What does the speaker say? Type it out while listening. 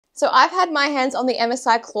So I've had my hands on the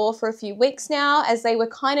MSI Claw for a few weeks now, as they were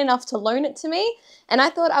kind enough to loan it to me, and I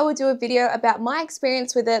thought I would do a video about my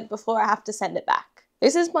experience with it before I have to send it back.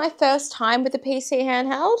 This is my first time with a PC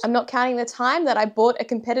handheld. I'm not counting the time that I bought a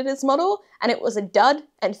competitor's model and it was a dud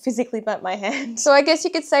and physically burnt my hand. So I guess you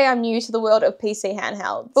could say I'm new to the world of PC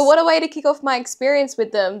handhelds. But what a way to kick off my experience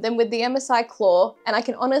with them than with the MSI Claw, and I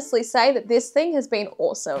can honestly say that this thing has been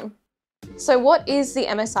awesome. So what is the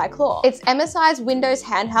MSI Claw? It's MSI's Windows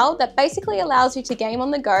handheld that basically allows you to game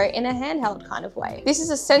on the go in a handheld kind of way. This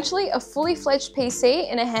is essentially a fully fledged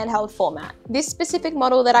PC in a handheld format. This specific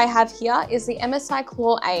model that I have here is the MSI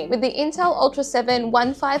Claw AIM with the Intel Ultra 7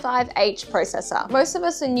 155H processor. Most of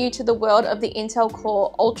us are new to the world of the Intel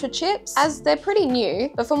Core Ultra chips, as they're pretty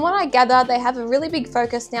new, but from what I gather, they have a really big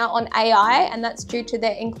focus now on AI, and that's due to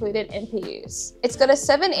their included NPUs. It's got a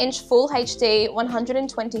 7-inch Full HD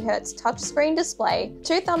 120Hz touchscreen display,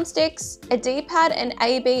 2 thumbsticks, a D-pad and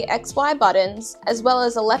A/B XY buttons, as well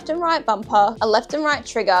as a left and right bumper, a left and right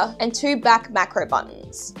trigger, and 2 back macro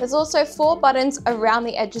buttons. There's also 4 buttons around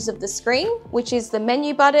the edges of the screen, which is the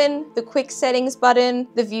menu button, the quick settings button,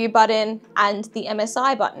 the view button, and the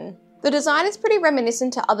MSI button. The design is pretty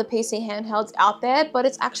reminiscent to other PC handhelds out there, but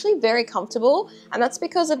it's actually very comfortable, and that's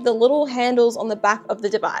because of the little handles on the back of the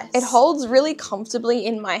device. It holds really comfortably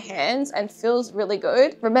in my hands and feels really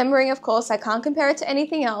good. Remembering, of course, I can't compare it to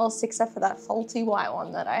anything else except for that faulty white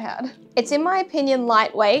one that I had. It's, in my opinion,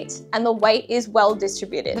 lightweight, and the weight is well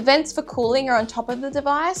distributed. The vents for cooling are on top of the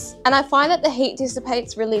device, and I find that the heat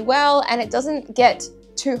dissipates really well, and it doesn't get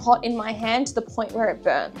too hot in my hand to the point where it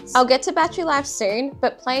burns. I'll get to battery life soon,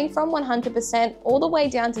 but playing from 100% all the way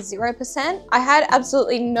down to 0%, I had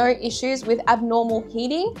absolutely no issues with abnormal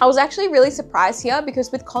heating. I was actually really surprised here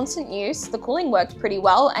because with constant use, the cooling worked pretty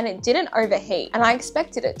well and it didn't overheat, and I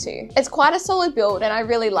expected it to. It's quite a solid build and I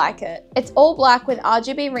really like it. It's all black with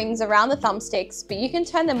RGB rings around the thumbsticks, but you can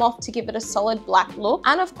turn them off to give it a solid black look,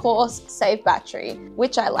 and of course, save battery,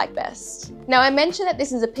 which I like best. Now, I mentioned that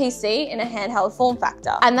this is a PC in a handheld form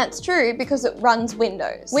factor, and that's true because it runs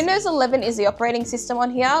Windows. Windows 11 is the operating system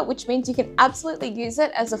on here, which means you can absolutely use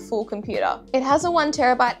it as a full computer. It has a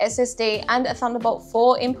 1TB SSD and a Thunderbolt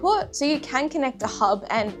 4 input, so you can connect a hub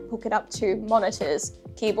and hook it up to monitors,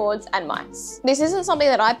 keyboards, and mice. This isn't something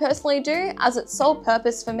that I personally do, as its sole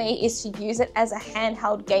purpose for me is to use it as a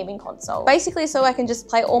handheld gaming console. Basically so I can just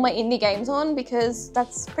play all my indie games on, because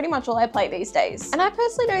that's pretty much all I play these days. And I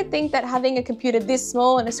personally don't think that having a computer this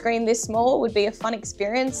small and a screen this small would be a fun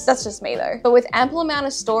experience. That's just me though. But with ample amount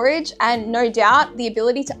of storage and no doubt the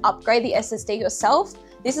ability to upgrade the SSD yourself,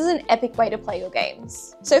 this is an epic way to play your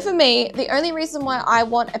games. So for me, the only reason why I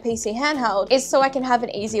want a PC handheld is so I can have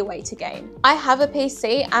an easier way to game. I have a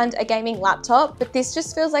PC and a gaming laptop, but this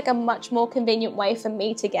just feels like a much more convenient way for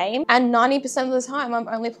me to game, and 90% of the time I'm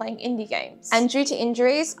only playing indie games. And due to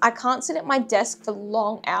injuries, I can't sit at my desk for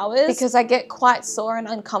long hours because I get quite sore and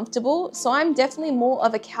uncomfortable, so I'm definitely more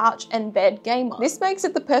of a couch and bed gamer. This makes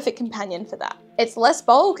it the perfect companion for that. It's less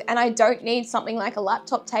bulk, and I don't need something like a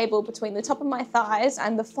laptop table between the top of my thighs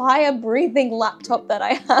and the fire-breathing laptop that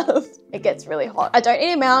I have. It gets really hot. I don't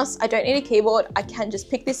need a mouse, I don't need a keyboard, I can just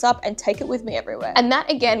pick this up and take it with me everywhere. And that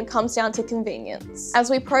again comes down to convenience. As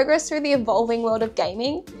we progress through the evolving world of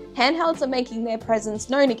gaming, handhelds are making their presence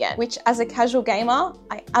known again, which as a casual gamer,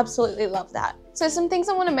 I absolutely love that. So some things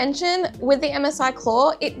I want to mention with the MSI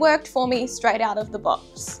Claw, it worked for me straight out of the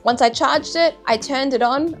box. Once I charged it, I turned it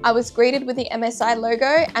on, I was greeted with the MSI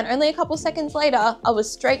logo, and only a couple seconds later, I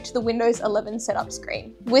was straight to the Windows 11 setup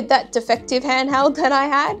screen. With that defective handheld that I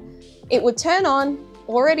had, it would turn on,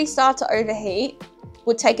 already start to overheat,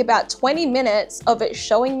 would take about 20 minutes of it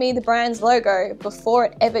showing me the brand's logo before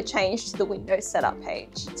it ever changed to the Windows setup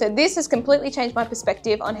page. So this has completely changed my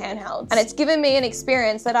perspective on handhelds, and it's given me an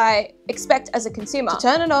experience that I expect as a consumer. To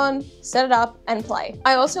turn it on, set it up, and play.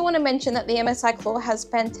 I also want to mention that the MSI Claw has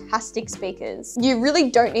fantastic speakers. You really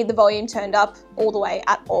don't need the volume turned up all the way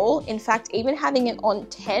at all. In fact, even having it on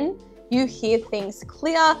 10, you hear things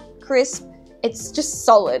clear, crisp. It's just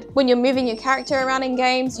solid. When you're moving your character around in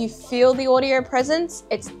games, you feel the audio presence.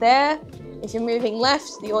 It's there. If you're moving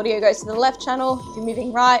left, the audio goes to the left channel. If you're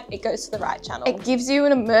moving right, it goes to the right channel. It gives you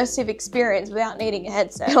an immersive experience without needing a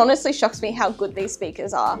headset. It honestly shocks me how good these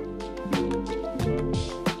speakers are.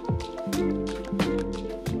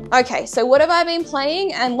 Okay, so what have I been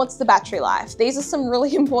playing and what's the battery life? These are some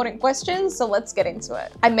really important questions, so let's get into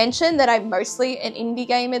it. I mentioned that I'm mostly an indie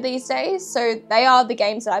gamer these days, so they are the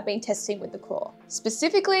games that I've been testing with the Claw.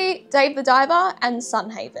 Specifically, Dave the Diver and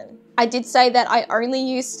Sunhaven. I did say that I only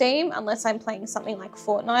use Steam unless I'm playing something like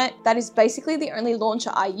Fortnite. That is basically the only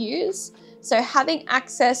launcher I use. So having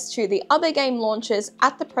access to the other game launchers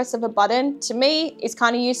at the press of a button, to me, is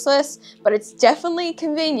kind of useless, but it's definitely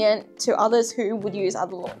convenient to others who would use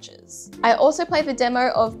other launchers. I also played the demo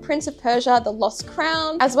of Prince of Persia: The Lost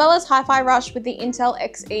Crown, as well as Hi-Fi Rush with the Intel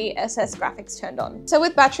Xe SS graphics turned on. So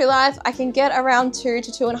with battery life, I can get around 2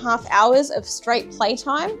 to 2.5 hours of straight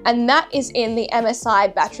playtime, and that is in the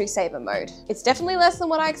MSI battery saver mode. It's definitely less than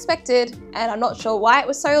what I expected, and I'm not sure why it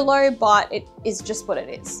was so low, but it is just what it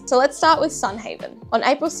is. So let's start with Sunhaven. On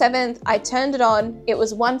April 7th, I turned it on. It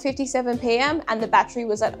was 1:57 p.m. and the battery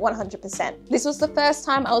was at 100%. This was the first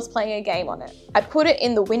time I was playing a game on it. I put it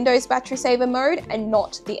in the Windows battery saver mode and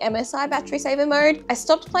not the MSI battery saver mode. I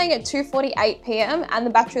stopped playing at 2:48 p.m. and the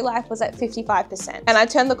battery life was at 55%. And I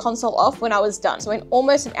turned the console off when I was done. So in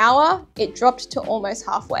almost an hour, it dropped to almost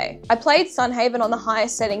halfway. I played Sunhaven on the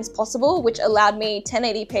highest settings possible, which allowed me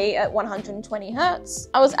 1080p at 120 Hz.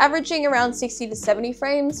 I was averaging around 60 to 70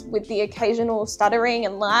 frames with the occasional stuttering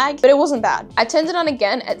and lag, but it wasn't bad. I turned it on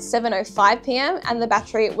again at 7:05 p.m. and the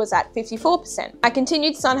battery was at 54%. I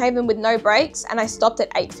continued Sunhaven with no breaks and I stopped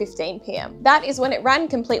at 8:15 p.m. That is when it ran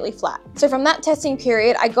completely flat. So from that testing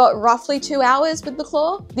period, I got roughly 2 hours with the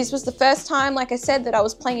Claw. This was the first time, like I said, that I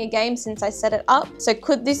was playing a game since I set it up. So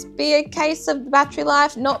could this be a case of the battery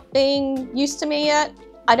life not being used to me yet?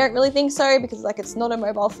 I don't really think so, because it's not a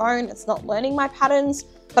mobile phone, it's not learning my patterns,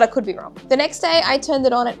 but I could be wrong. The next day I turned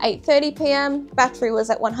it on at 8:30 p.m, battery was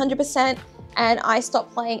at 100%, and I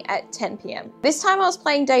stopped playing at 10 p.m. This time I was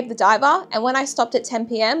playing Dave the Diver, and when I stopped at 10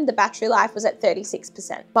 p.m, the battery life was at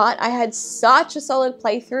 36%. But I had such a solid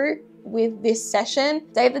playthrough with this session.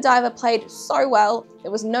 Dave the Diver played so well. There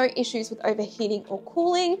was no issues with overheating or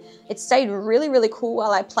cooling. It stayed really, really cool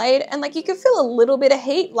while I played, and you could feel a little bit of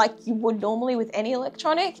heat like you would normally with any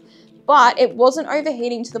electronic, but it wasn't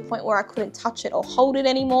overheating to the point where I couldn't touch it or hold it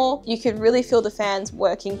anymore. You could really feel the fans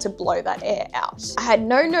working to blow that air out. I had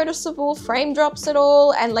no noticeable frame drops at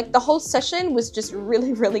all, and the whole session was just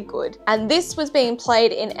really, really good. And this was being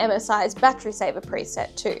played in MSI's battery saver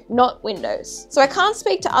preset too, not Windows. So I can't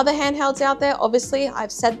speak to other handhelds out there, obviously,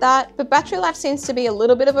 I've said that, but battery life seems to be a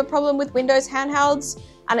little bit of a problem with Windows handhelds.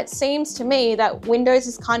 And it seems to me that Windows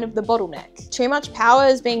is kind of the bottleneck. Too much power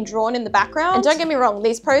is being drawn in the background. And don't get me wrong,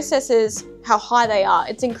 these processors, how high they are,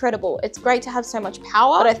 it's incredible. It's great to have so much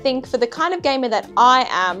power, but I think for the kind of gamer that I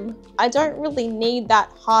am, I don't really need that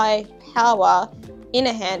high power in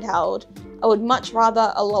a handheld. I would much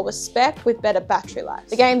rather a lower spec with better battery life.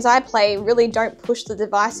 The games I play really don't push the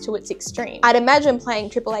device to its extreme. I'd imagine playing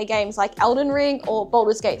AAA games like Elden Ring or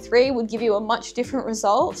Baldur's Gate 3 would give you a much different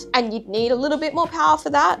result, and you'd need a little bit more power for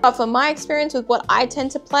that. But from my experience with what I tend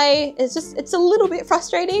to play, it's a little bit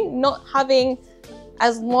frustrating not having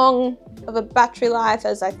as long of a battery life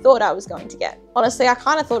as I thought I was going to get. Honestly, I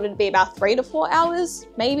kind of thought it'd be about 3 to 4 hours,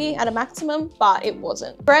 maybe at a maximum, but it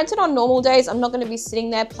wasn't. Granted, on normal days, I'm not going to be sitting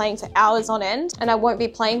there playing for hours on end, and I won't be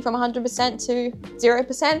playing from 100% to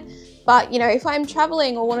 0%. But if I'm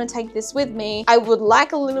traveling or want to take this with me, I would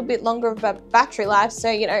like a little bit longer of a battery life, so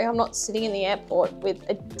I'm not sitting in the airport with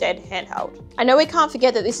a dead handheld. I know we can't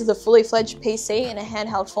forget that this is a fully fledged PC in a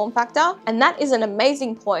handheld form factor, and that is an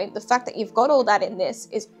amazing point. The fact that you've got all that in this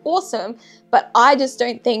is awesome, but I just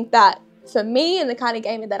don't think that for me and the kind of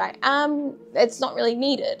gamer that I am, it's not really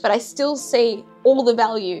needed, but I still see all the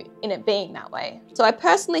value in it being that way. So I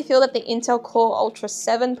personally feel that the Intel Core Ultra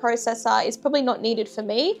 7 processor is probably not needed for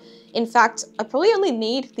me. In fact, I probably only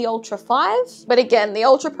need the Ultra 5. But again, the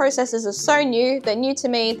Ultra processors are so new, they're new to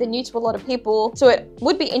me, they're new to a lot of people, so it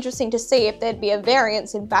would be interesting to see if there'd be a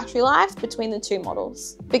variance in battery life between the two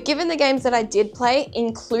models. But given the games that I did play,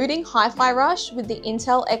 including Hi-Fi Rush with the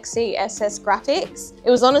Intel Xe SS graphics, it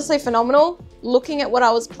was honestly phenomenal. Looking at what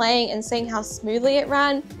I was playing and seeing how smoothly it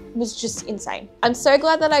ran was just insane. I'm so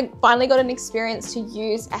glad that I finally got an experience to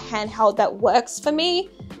use a handheld that works for me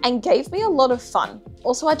and gave me a lot of fun.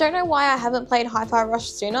 Also, I don't know why I haven't played Hi-Fi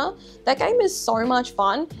Rush sooner. That game is so much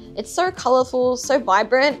fun. It's so colorful, so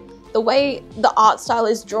vibrant. The way the art style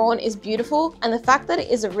is drawn is beautiful, and the fact that it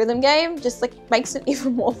is a rhythm game just makes it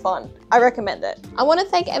even more fun. I recommend it. I want to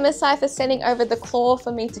thank MSI for sending over the Claw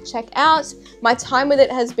for me to check out. My time with it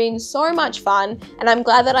has been so much fun, and I'm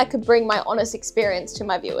glad that I could bring my honest experience to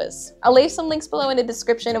my viewers. I'll leave some links below in the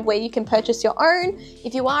description of where you can purchase your own.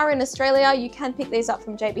 If you are in Australia, you can pick these up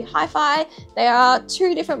from JB Hi-Fi. There are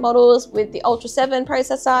 2 different models with the Ultra 7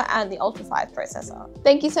 processor and the Ultra 5 processor.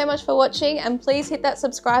 Thank you so much for watching, and please hit that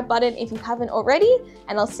subscribe button if you haven't already,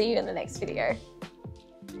 and I'll see you in the next video.